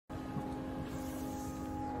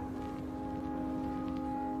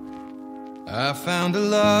I found a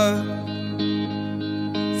love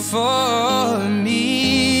for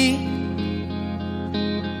me.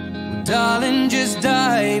 Well, darling, just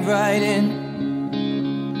dive right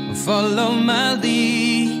in, follow my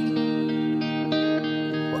lead.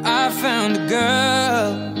 Well, I found a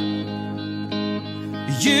girl,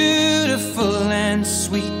 beautiful and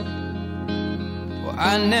sweet. Well,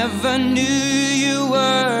 I never knew you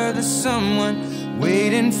were the someone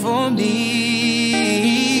waiting for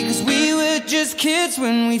me. 'Cause we were just kids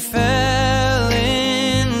when we fell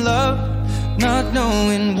in love, not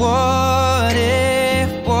knowing what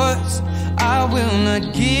it was. I will not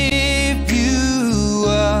give you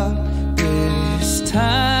up this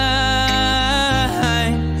time.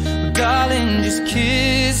 But darling, just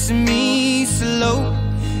kiss me slow.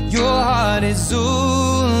 Your heart is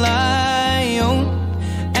all I own,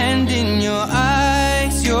 and in your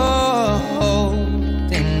eyes you're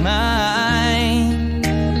holding mine.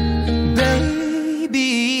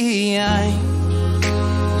 Baby, I'm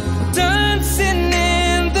dancing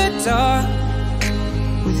in the dark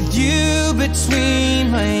with you between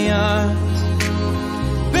my arms,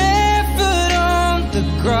 barefoot on the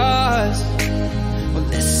grass. We're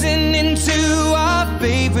listening to our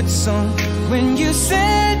favorite song. When you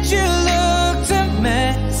said you looked a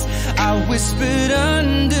mess, I whispered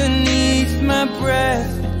underneath my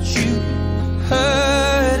breath, but you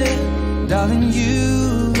heard it. Darling,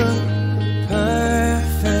 you look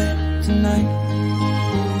perfect tonight.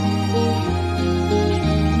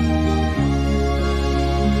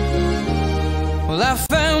 Well, I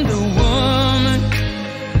found a woman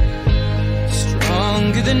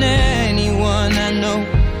stronger than anyone I know.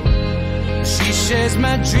 She shares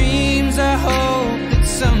my dreams. I hope that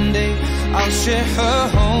someday I'll share her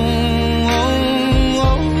home.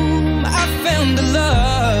 I found a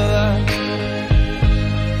love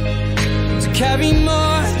to carry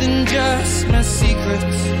more than just my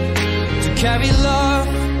secrets, to carry love,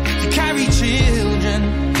 to carry children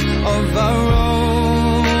of our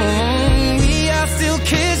own. We are still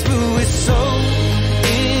kids, but we're so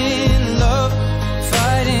in love,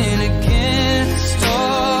 fighting against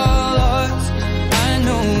all odds. I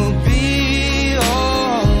know we'll be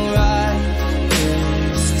alright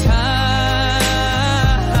this time.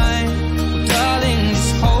 Darling,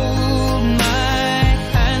 just hold my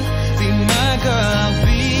hand, be my girl, I'll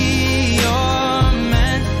be your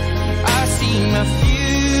man. I see my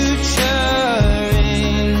future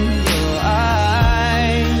in your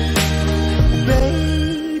eyes.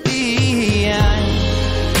 Baby, I'm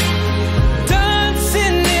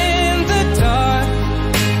dancing in the dark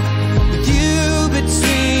with you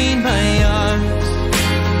between my arms,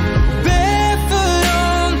 barefoot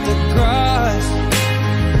on the grass,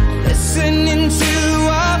 listening to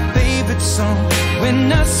our favorite song. When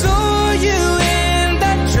I saw you in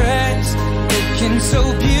that dress, looking so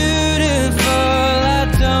beautiful,